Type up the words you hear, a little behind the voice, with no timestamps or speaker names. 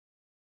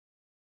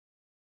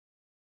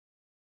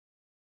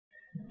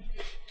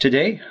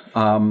Today,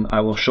 I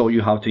will show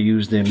you how to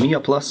use the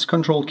Mia Plus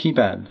control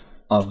keypad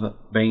of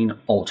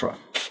BainUltra.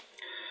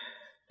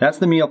 That's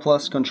the Mia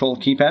Plus control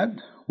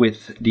keypad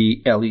with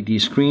the LED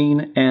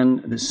screen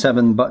and the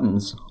 7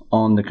 buttons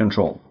on the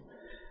control.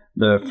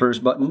 The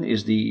first button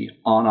is the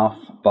on-off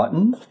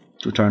button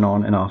to turn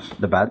on and off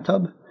the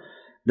bathtub.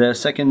 The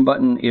second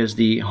button is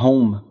the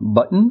home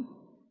button.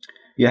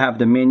 You have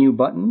the menu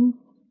button,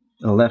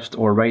 the left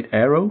or right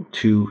arrow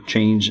to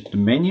change the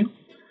menu.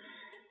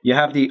 You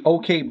have the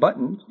OK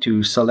button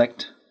to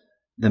select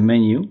the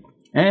menu,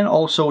 and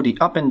also the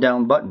up and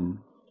down button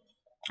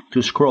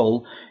to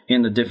scroll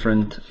in the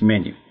different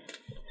menu.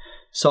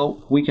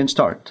 So we can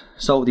start.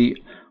 So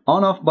the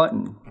on-off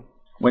button,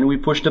 when we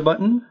push the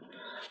button,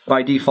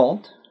 by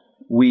default,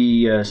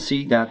 we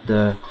see that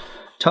the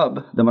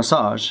tub, the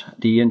massage,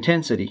 the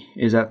intensity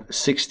is at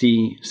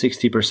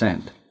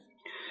 60%.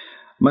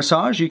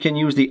 Massage, you can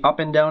use the up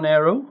and down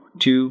arrow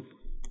to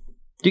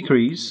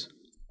decrease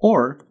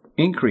or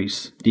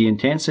increase the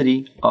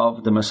intensity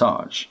of the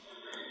massage.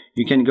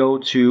 You can go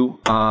to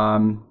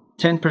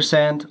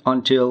 10%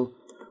 until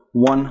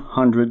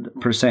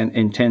 100%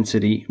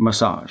 intensity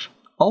massage.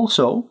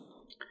 Also,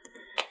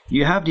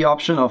 you have the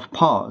option of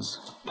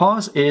pause.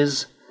 Pause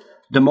is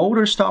the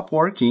motor stop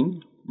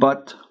working,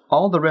 but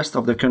all the rest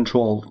of the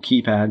control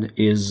keypad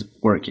is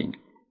working.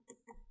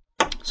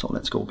 So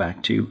let's go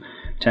back to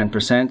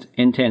 10%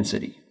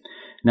 intensity.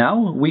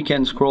 Now we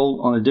can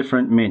scroll on a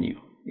different menu.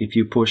 If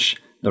you push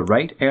the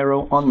right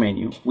arrow on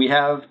menu, we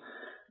have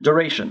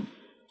duration.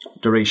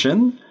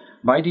 Duration,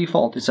 by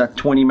default, is at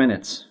 20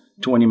 minutes.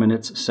 20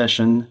 minutes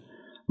session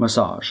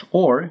massage.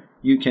 Or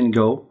you can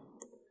go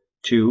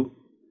to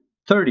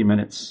 30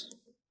 minutes.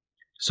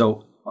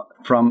 So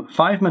from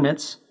 5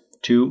 minutes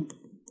to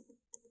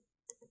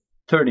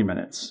 30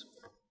 minutes.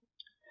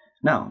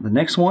 Now, the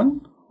next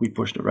one, we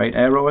push the right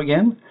arrow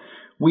again.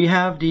 We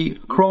have the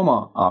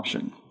chroma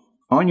option.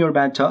 On your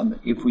bathtub,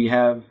 if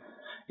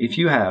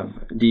you have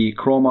the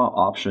chroma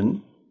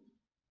option,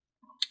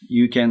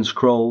 you can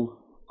scroll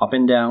up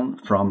and down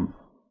from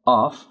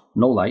off,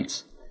 no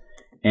lights,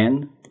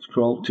 and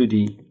scroll to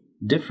the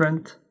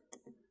different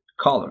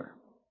color.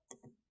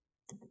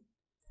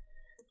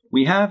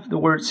 We have the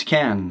word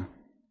scan.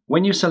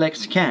 When you select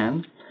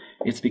scan,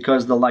 it's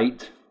because the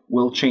light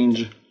will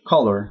change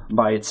color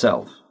by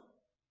itself.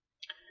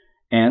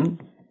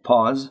 And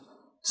pause,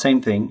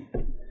 same thing.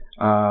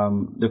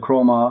 The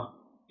chroma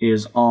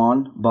is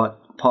on,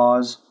 but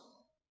pause,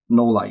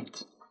 no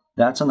light.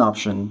 That's an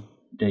option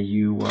that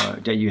you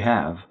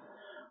have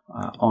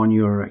on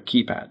your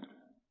keypad.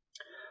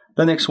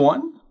 The next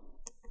one,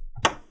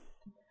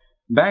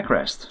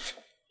 backrest.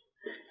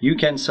 You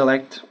can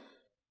select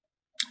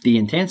the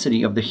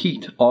intensity of the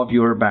heat of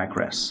your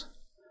backrest.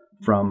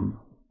 From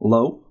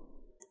low,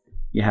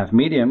 you have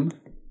medium,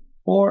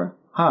 or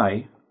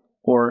high,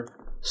 or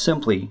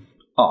simply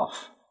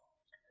off.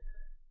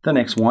 The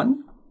next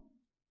one,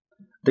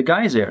 the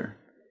geyser.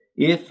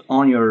 If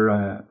on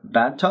your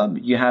bathtub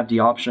you have the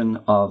option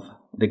of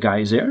the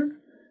geyser,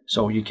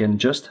 so you can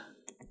just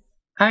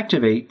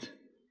activate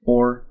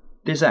or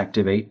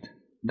deactivate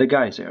the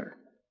geyser.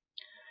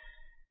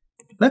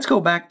 Let's go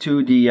back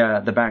to the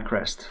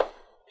backrest.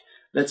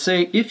 Let's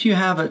say if you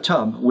have a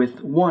tub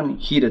with one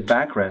heated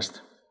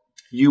backrest,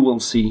 you will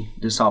see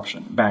this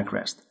option,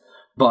 backrest.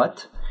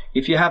 But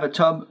if you have a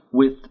tub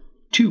with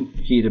 2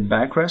 heated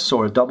backrests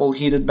or a double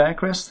heated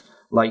backrest,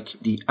 like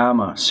the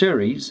AMA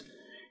series,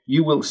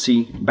 you will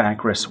see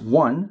backrest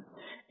 1,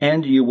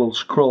 and you will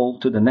scroll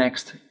to the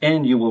next,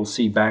 and you will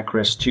see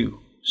backrest 2.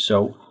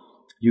 So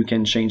you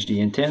can change the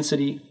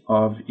intensity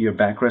of your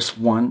backrest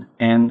 1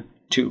 and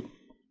 2.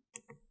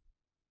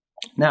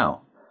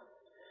 Now,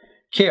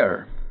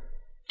 care.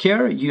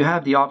 Care, you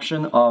have the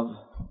option of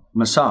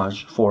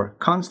massage for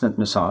constant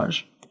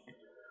massage,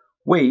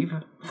 wave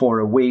for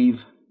a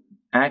wave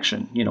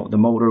action. The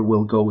motor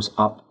will goes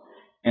up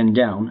and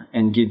down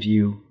and give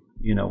you,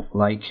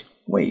 like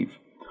wave.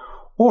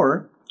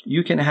 Or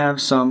you can have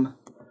some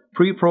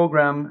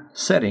pre-program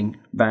setting,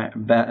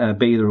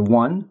 bather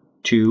 1,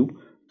 2,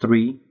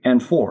 3,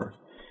 and 4.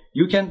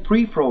 You can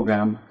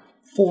pre-program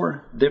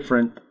 4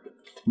 different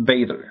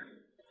bather.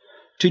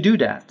 To do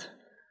that,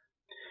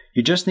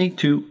 you just need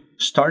to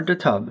start the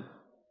tub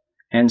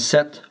and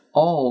set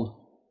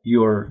all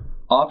your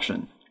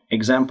option.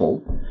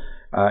 Example,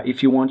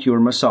 if you want your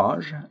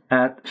massage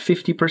at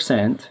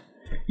 50%,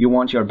 you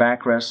want your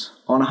backrest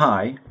on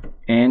high,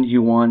 and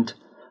you want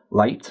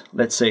light,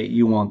 let's say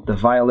you want the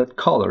violet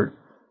color,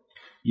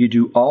 you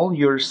do all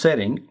your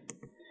setting,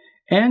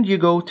 and you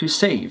go to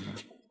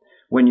save.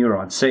 When you're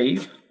on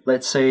save,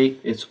 let's say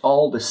it's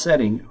all the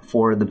setting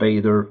for the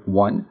bather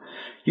 1,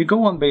 you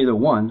go on bather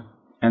 1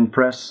 and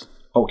press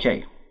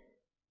OK.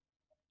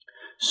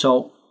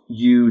 So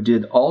you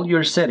did all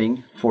your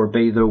setting for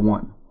bather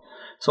 1.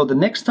 So the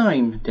next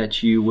time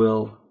that you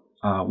will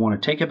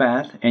want to take a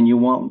bath and you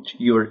want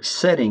your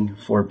setting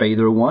for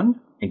bather 1,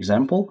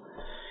 example,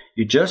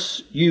 you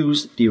just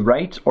use the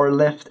right or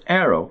left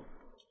arrow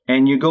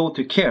and you go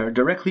to care,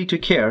 directly to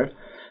care,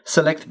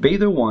 select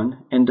Bather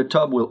 1 and the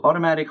tub will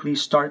automatically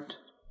start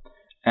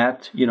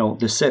at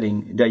the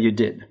setting that you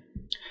did.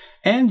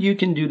 And you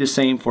can do the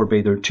same for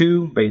Bather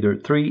 2, Bather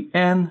 3,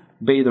 and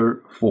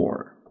Bather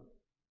 4.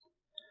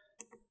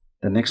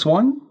 The next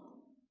one,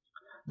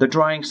 the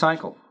drying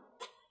cycle.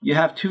 You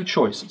have two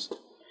choices.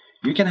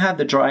 You can have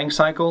the drying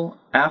cycle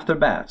after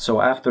bath,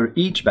 so after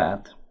each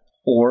bath,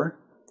 or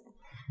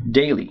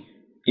daily.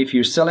 If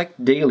you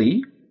select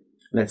daily,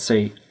 let's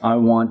say I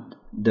want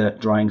the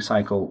drying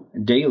cycle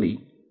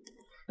daily,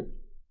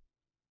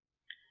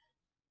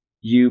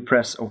 you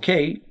press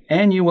OK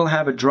and you will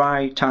have a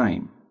dry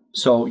time.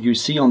 So you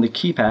see on the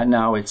keypad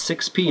now it's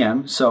 6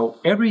 p.m. So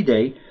every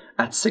day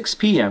at 6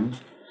 p.m.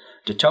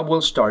 the tub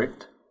will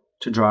start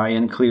to dry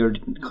and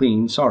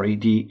clean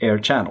the air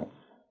channel.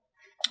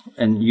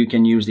 And you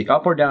can use the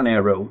up or down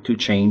arrow to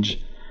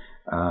change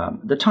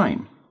the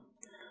time.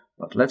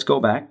 But let's go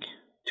back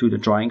to the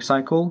drying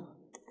cycle.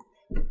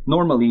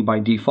 Normally by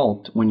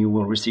default when you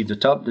will receive the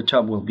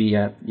tub will be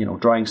at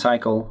drying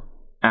cycle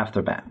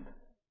after bath.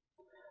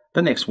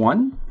 The next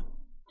one,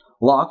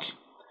 lock.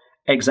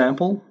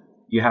 Example,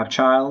 you have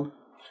child,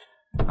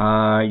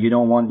 you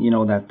don't want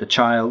that the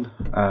child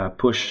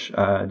push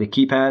the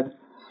keypad.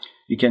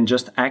 You can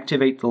just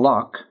activate the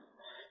lock,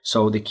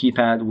 so the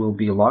keypad will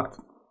be locked.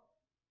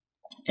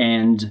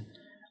 And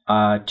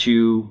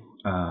to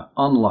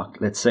unlock,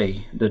 let's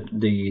say,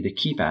 the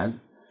keypad,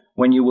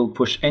 when you will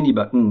push any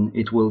button,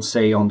 it will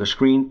say on the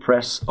screen,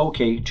 press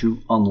OK to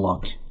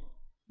unlock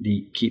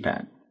the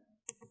keypad.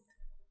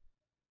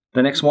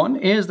 The next one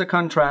is the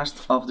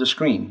contrast of the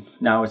screen.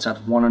 Now it's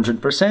at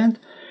 100%.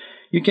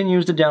 You can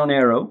use the down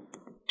arrow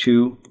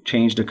to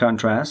change the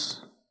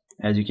contrast.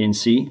 As you can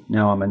see,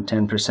 now I'm at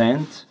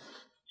 10%.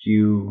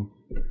 You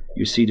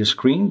see the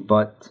screen,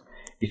 but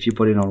if you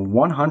put it on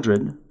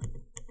 100,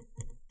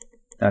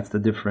 that's the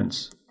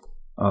difference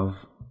of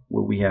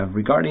what we have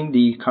regarding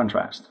the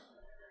contrast.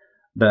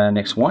 The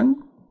next one,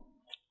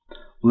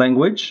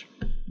 language.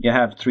 You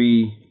have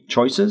three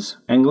choices: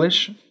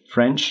 English,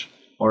 French,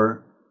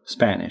 or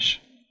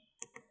Spanish.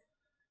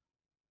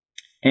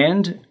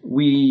 And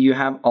you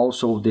have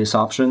also this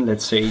option.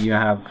 Let's say you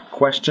have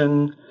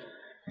question.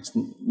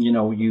 You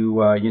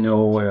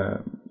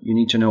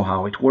need to know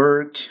how it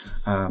works.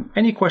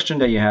 Any question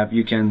that you have,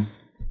 you can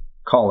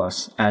call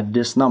us at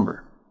this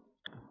number.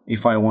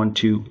 If I want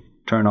to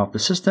turn off the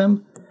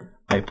system,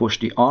 I push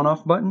the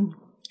on-off button,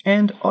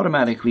 and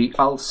automatically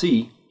I'll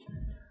see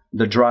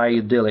the dry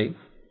delay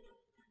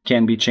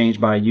can be changed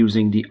by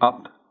using the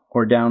up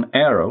or down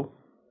arrow.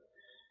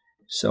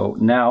 So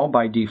now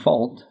by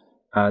default,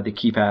 the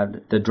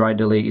keypad, the dry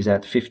delay is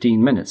at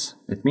 15 minutes.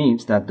 It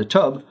means that the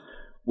tub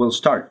will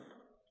start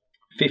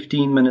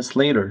 15 minutes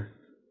later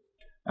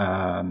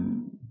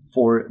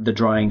for the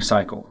drying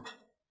cycle.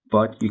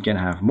 But you can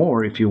have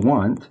more if you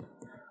want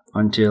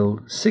until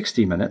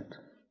 60 minutes.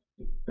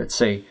 Let's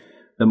say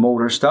the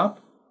motor stop,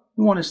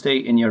 you want to stay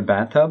in your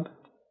bathtub.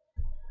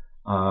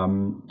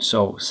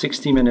 So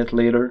 60 minutes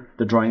later,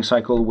 the drying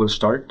cycle will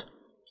start.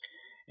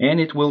 And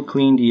it will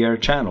clean the air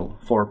channel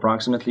for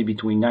approximately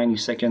between 90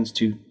 seconds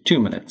to 2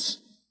 minutes.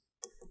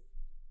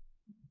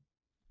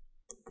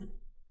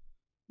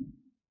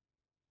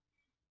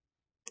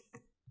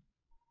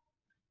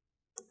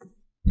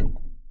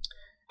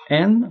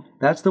 And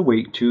that's the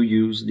way to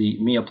use the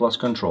Mia Plus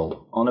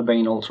control on a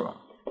BainUltra.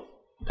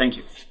 Thank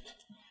you.